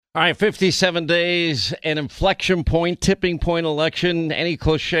All right, 57 days, an inflection point, tipping point election, any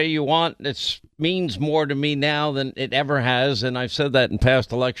cliche you want. It means more to me now than it ever has, and I've said that in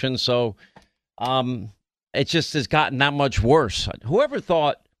past elections, so it just has gotten that much worse. Whoever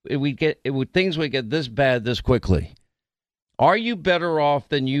thought things would get this bad this quickly? Are you better off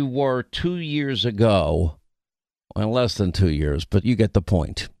than you were 2 years ago? Well, less than 2 years, but you get the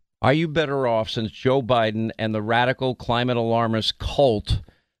point. Are you better off since Joe Biden and the radical climate alarmist cult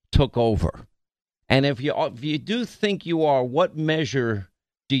took over? And if you do think you are, what measure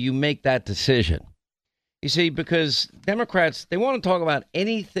do you make that decision? You see, because Democrats, they want to talk about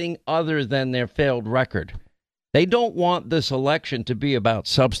anything other than their failed record. They don't want this election to be about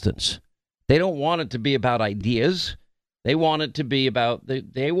substance. They don't want it to be about ideas. They want it to be about,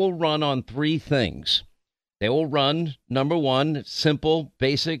 they will run on three things. They will run, number one, simple,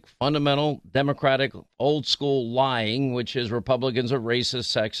 basic, fundamental, democratic, old school lying, which is Republicans are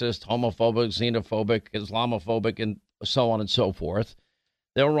racist, sexist, homophobic, xenophobic, Islamophobic, and so on and so forth.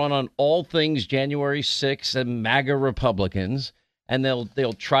 They'll run on all things January 6th and MAGA Republicans, and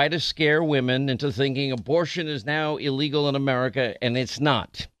they'll try to scare women into thinking abortion is now illegal in America, and it's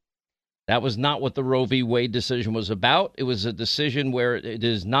not. That was not what the Roe v. Wade decision was about. It was a decision where it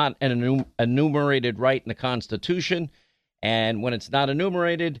is not an enumerated right in the Constitution. And when it's not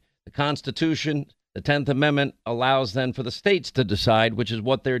enumerated, the Constitution, the 10th Amendment, allows then for the states to decide, which is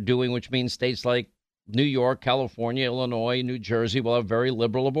what they're doing, which means states like New York, California, Illinois, New Jersey will have very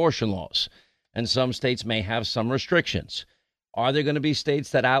liberal abortion laws. And some states may have some restrictions. Are there going to be states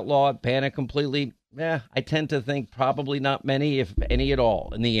that outlaw it, ban it completely? I tend to think probably not many, if any at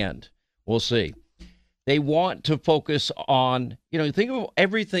all, in the end. We'll see. They want to focus on, think of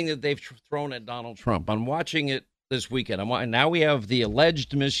everything that they've thrown at Donald Trump. I'm watching it this weekend. Now we have the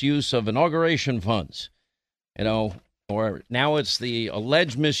alleged misuse of inauguration funds, or now it's the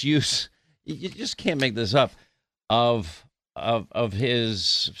alleged misuse. You just can't make this up of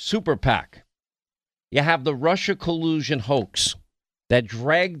his super PAC. You have the Russia collusion hoax that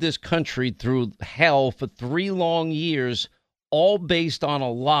dragged this country through hell for 3 long years, all based on a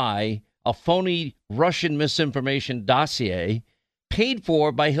lie, a phony Russian misinformation dossier paid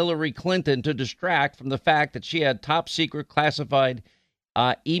for by Hillary Clinton to distract from the fact that she had top secret classified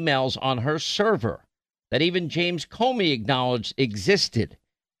emails on her server that even James Comey acknowledged existed.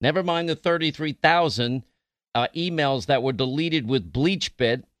 Never mind the 33,000 emails that were deleted with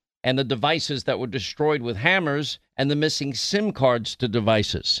BleachBit and the devices that were destroyed with hammers and the missing SIM cards to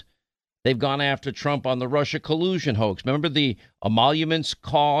devices. They've gone after Trump on the Russia collusion hoax. Remember the emoluments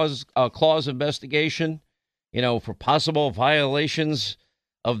clause investigation, for possible violations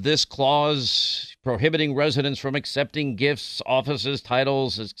of this clause prohibiting residents from accepting gifts, offices,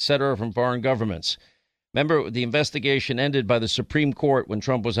 titles, etc. from foreign governments. Remember, the investigation ended by the Supreme Court when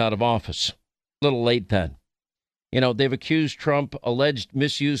Trump was out of office. A little late then. They've accused Trump alleged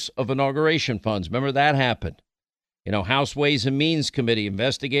misuse of inauguration funds. Remember that happened. House Ways and Means Committee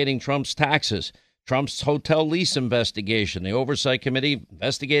investigating Trump's taxes, Trump's hotel lease investigation, the Oversight Committee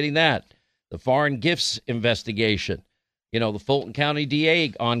investigating that, the foreign gifts investigation, the Fulton County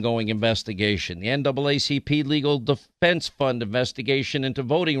DA ongoing investigation, the NAACP Legal Defense Fund investigation into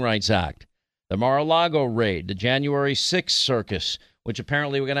Voting Rights Act, the Mar-a-Lago raid, the January 6th circus, which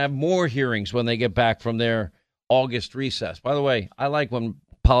apparently we're going to have more hearings when they get back from their August recess. By the way, I like when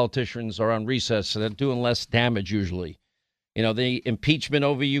politicians are on recess, so they're doing less damage usually. The impeachment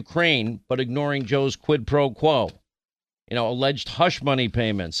over Ukraine, but ignoring Joe's quid pro quo. Alleged hush money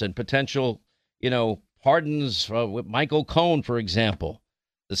payments and potential, pardons with Michael Cohen, for example.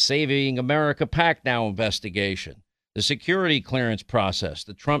 The Saving America PAC now investigation. The security clearance process.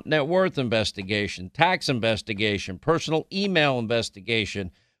 The Trump net worth investigation. Tax investigation. Personal email investigation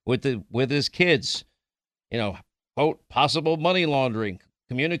with his kids. Quote, possible money laundering.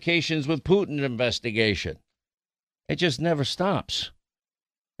 Communications with Putin investigation. It just never stops.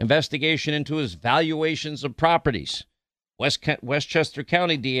 Investigation into his valuations of properties. Westchester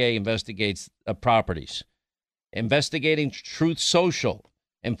County DA investigates properties. Investigating Truth Social.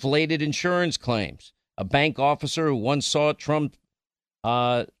 Inflated insurance claims. A bank officer who once sought Trump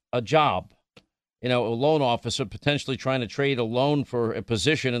a job. A loan officer potentially trying to trade a loan for a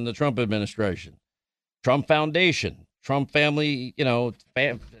position in the Trump administration. Trump Foundation. Trump family,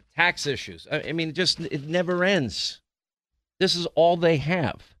 tax issues. I mean, it never ends. This is all they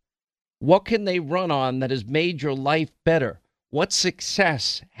have. What can they run on that has made your life better? What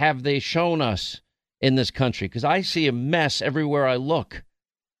success have they shown us in this country? Because I see a mess everywhere I look.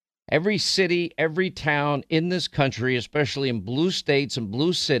 Every city, every town in this country, especially in blue states and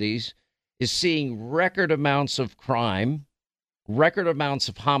blue cities, is seeing record amounts of crime, record amounts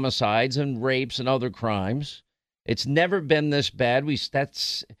of homicides and rapes and other crimes. It's never been this bad.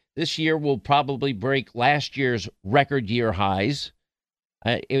 This year will probably break last year's record year highs.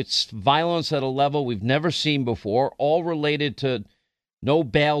 It's violence at a level we've never seen before, all related to no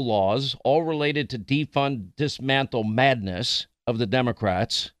bail laws, all related to defund, dismantle madness of the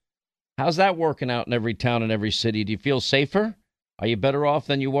Democrats. How's that working out in every town and every city? Do you feel safer? Are you better off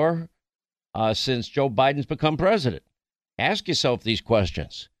than you were since Joe Biden's become president? Ask yourself these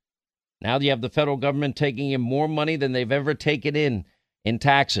questions. Now you have the federal government taking in more money than they've ever taken in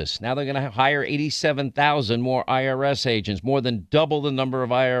taxes. Now they're going to hire 87,000 more IRS agents, more than double the number of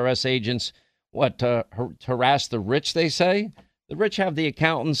IRS agents. What, to harass the rich, they say? The rich have the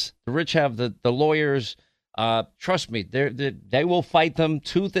accountants. The rich have the lawyers. Trust me, they will fight them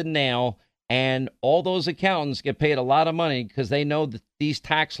tooth and nail. And all those accountants get paid a lot of money because they know that these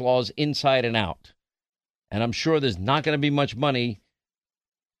tax laws inside and out. And I'm sure there's not going to be much money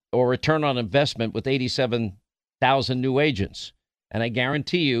or return on investment with 87,000 new agents. And I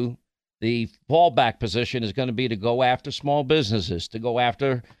guarantee you the fallback position is going to be to go after small businesses, to go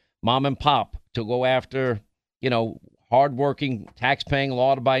after mom and pop, to go after, hardworking, tax-paying,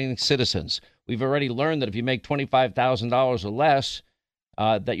 law-abiding citizens. We've already learned that if you make $25,000 or less,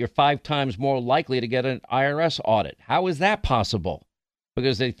 that you're 5 times more likely to get an IRS audit. How is that possible?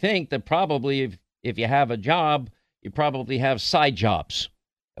 Because they think that probably if you have a job, you probably have side jobs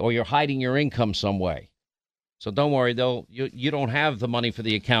or you're hiding your income some way. So don't worry, you don't have the money for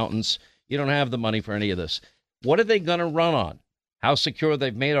the accountants. You don't have the money for any of this. What are they going to run on? How secure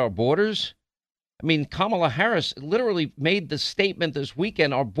they've made our borders? I mean, Kamala Harris literally made the statement this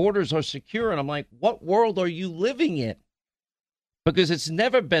weekend, our borders are secure. And I'm like, what world are you living in? Because it's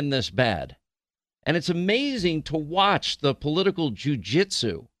never been this bad. And it's amazing to watch the political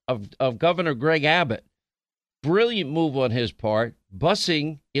jujitsu of Governor Greg Abbott. Brilliant move on his part,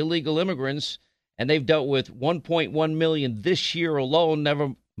 busing illegal immigrants. And they've dealt with 1.1 million this year alone,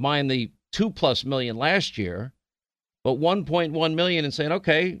 never mind the 2+ million last year. But 1.1 million and saying,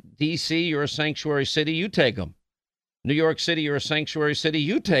 okay, D.C., you're a sanctuary city, you take them. New York City, you're a sanctuary city,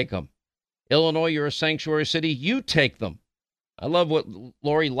 you take them. Illinois, you're a sanctuary city, you take them. I love what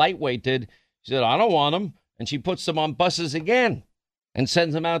Lori Lightweight did. She said, I don't want them. And she puts them on buses again and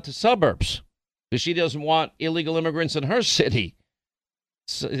sends them out to suburbs because she doesn't want illegal immigrants in her city.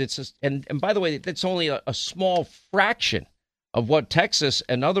 So it's just, and by the way, that's only a small fraction of what Texas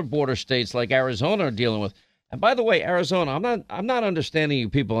and other border states like Arizona are dealing with. And by the way, Arizona, I'm not understanding you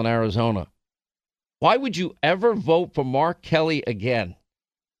people in Arizona. Why would you ever vote for Mark Kelly again?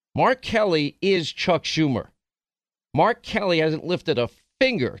 Mark Kelly is Chuck Schumer. Mark Kelly hasn't lifted a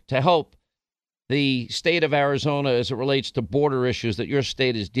finger to help the state of Arizona as it relates to border issues that your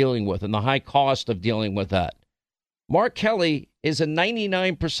state is dealing with and the high cost of dealing with that. Mark Kelly is a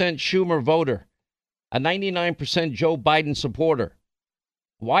 99% Schumer voter, a 99% Joe Biden supporter.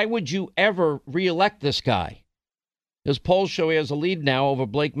 Why would you ever reelect this guy? His polls show he has a lead now over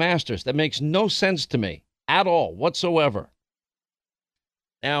Blake Masters. That makes no sense to me at all whatsoever.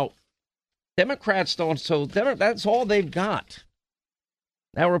 Now, Democrats don't, so that's all they've got.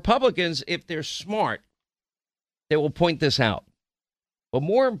 Now, Republicans, if they're smart, they will point this out. But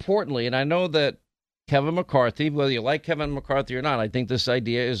more importantly, and I know that Kevin McCarthy, whether you like Kevin McCarthy or not, I think this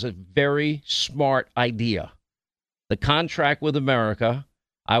idea is a very smart idea. The contract with America,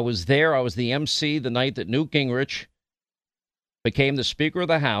 I was there. I was the MC the night that Newt Gingrich became the Speaker of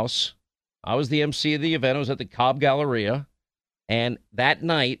the House. I was the MC of the event. I was at the Cobb Galleria. And that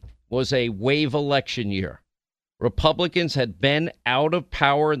night was a wave election year. Republicans had been out of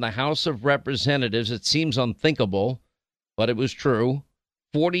power in the House of Representatives. It seems unthinkable, but it was true.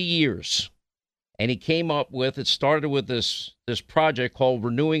 40 years. And he came up with, it started with this project called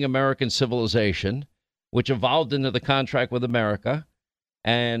Renewing American Civilization, which evolved into the contract with America.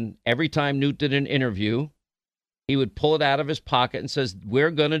 And every time Newt did an interview, he would pull it out of his pocket and says,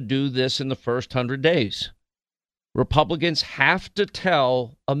 we're going to do this in the first 100 days. Republicans have to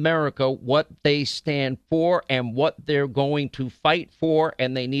tell America what they stand for and what they're going to fight for,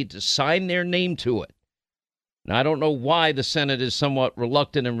 and they need to sign their name to it. Now, I don't know why the Senate is somewhat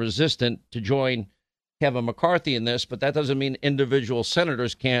reluctant and resistant to join Kevin McCarthy in this, but that doesn't mean individual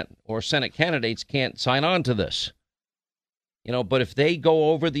senators can't or Senate candidates can't sign on to this. But if they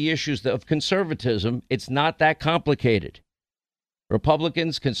go over the issues of conservatism, it's not that complicated.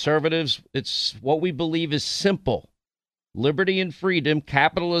 Republicans, conservatives, it's what we believe is simple. Liberty and freedom,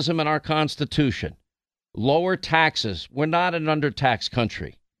 capitalism and our Constitution. Lower taxes. We're not an undertaxed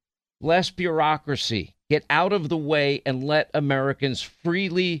country. Less bureaucracy. Get out of the way and let Americans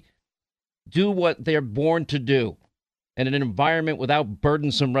freely do what they're born to do. and an environment without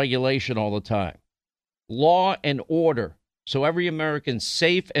burdensome regulation all the time. Law and order, so every American's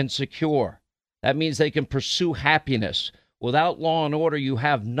safe and secure. That means they can pursue happiness. Without law and order, you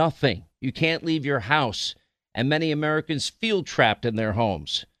have nothing. You can't leave your house. And many Americans feel trapped in their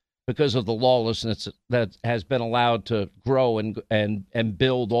homes because of the lawlessness that has been allowed to grow and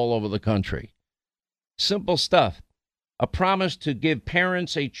build all over the country. Simple stuff. A promise to give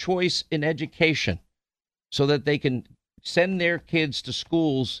parents a choice in education so that they can send their kids to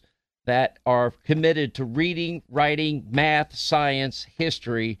schools that are committed to reading, writing, math, science,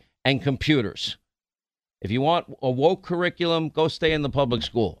 history, and computers. If you want a woke curriculum, go stay in the public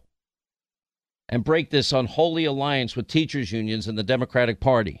school and break this unholy alliance with teachers' unions and the Democratic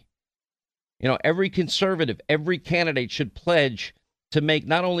Party. You know, every conservative, every candidate should pledge to make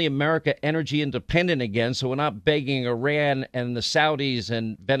not only America energy independent again, so we're not begging Iran and the Saudis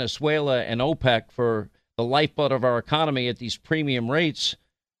and Venezuela and OPEC for the lifeblood of our economy at these premium rates,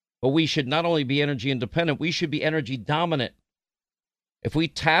 but we should not only be energy independent, we should be energy dominant. If we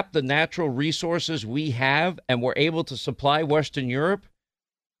tap the natural resources we have and we're able to supply Western Europe,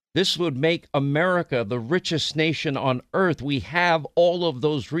 this would make America the richest nation on earth. We have all of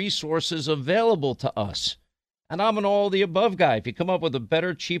those resources available to us. And I'm an all the above guy. If you come up with a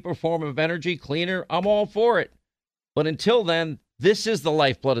better, cheaper form of energy, cleaner, I'm all for it. But until then, this is the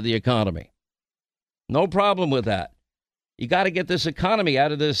lifeblood of the economy. No problem with that. You got to get this economy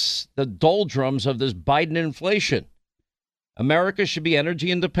out of the doldrums of this Biden inflation. America should be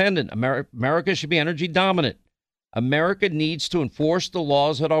energy independent. America should be energy dominant. America needs to enforce the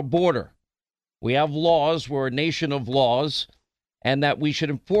laws at our border. We have laws. We're a nation of laws, and that we should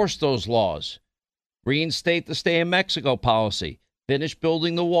enforce those laws. Reinstate the stay in Mexico policy. Finish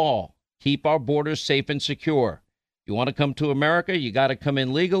building the wall. Keep our borders safe and secure. You want to come to America, you got to come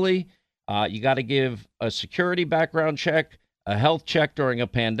in legally. You got to give a security background check, a health check during a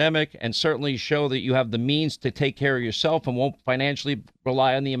pandemic, and certainly show that you have the means to take care of yourself and won't financially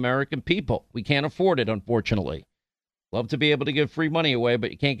rely on the American people. We can't afford it, unfortunately. Love to be able to give free money away,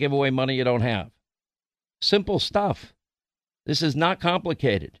 but you can't give away money you don't have. Simple stuff. This is not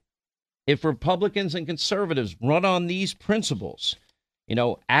complicated. If Republicans and conservatives run on these principles, you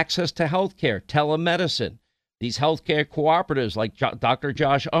know, access to health care, telemedicine, these healthcare cooperatives like Dr.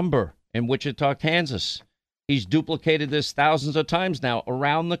 Josh Umber in Wichita, Kansas. He's duplicated this thousands of times now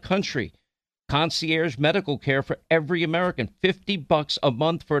around the country. Concierge medical care for every American, $50 a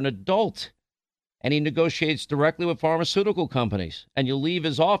month for an adult. And he negotiates directly with pharmaceutical companies. And you'll leave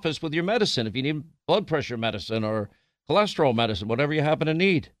his office with your medicine if you need blood pressure medicine or cholesterol medicine, whatever you happen to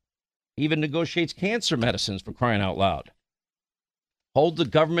need. He even negotiates cancer medicines, for crying out loud. Hold the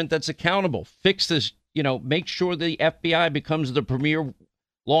government that's accountable. Fix this, you know, make sure the FBI becomes the premier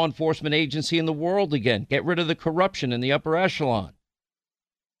law enforcement agency in the world again. Get rid of the corruption in the upper echelon.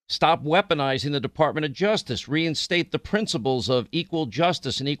 Stop weaponizing the Department of Justice. Reinstate the principles of equal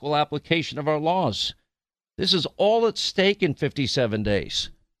justice and equal application of our laws. This is all at stake in 57 days.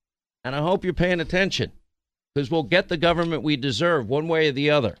 And I hope you're paying attention, because we'll get the government we deserve one way or the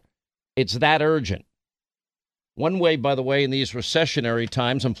other. It's that urgent. One way, by the way, in these recessionary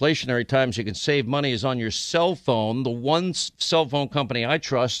times, inflationary times, you can save money is on your cell phone. The one cell phone company I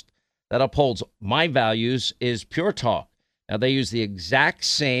trust that upholds my values is Pure Talk. Now, they use the exact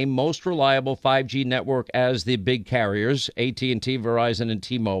same, most reliable 5G network as the big carriers, AT&T, Verizon, and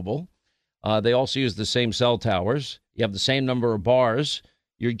T-Mobile. They also use the same cell towers. You have the same number of bars.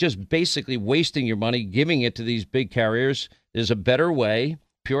 You're just basically wasting your money giving it to these big carriers. There's a better way.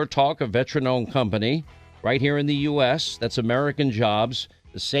 Pure Talk, a veteran-owned company, right here in the U.S. That's American jobs.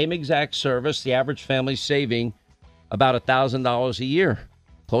 The same exact service. The average family saving about $1,000 a year,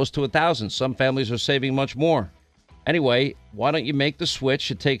 close to $1,000. Some families are saving much more. Anyway, why don't you make the switch?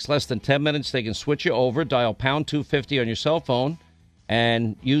 It takes less than 10 minutes. They can switch you over. Dial pound 250 on your cell phone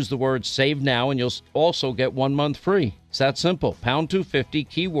and use the word save now, and you'll also get 1 month free. It's that simple. Pound 250,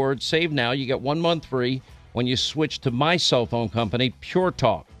 keyword save now. You get 1 month free when you switch to my cell phone company, Pure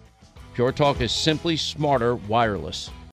Talk. Pure Talk is simply smarter wireless.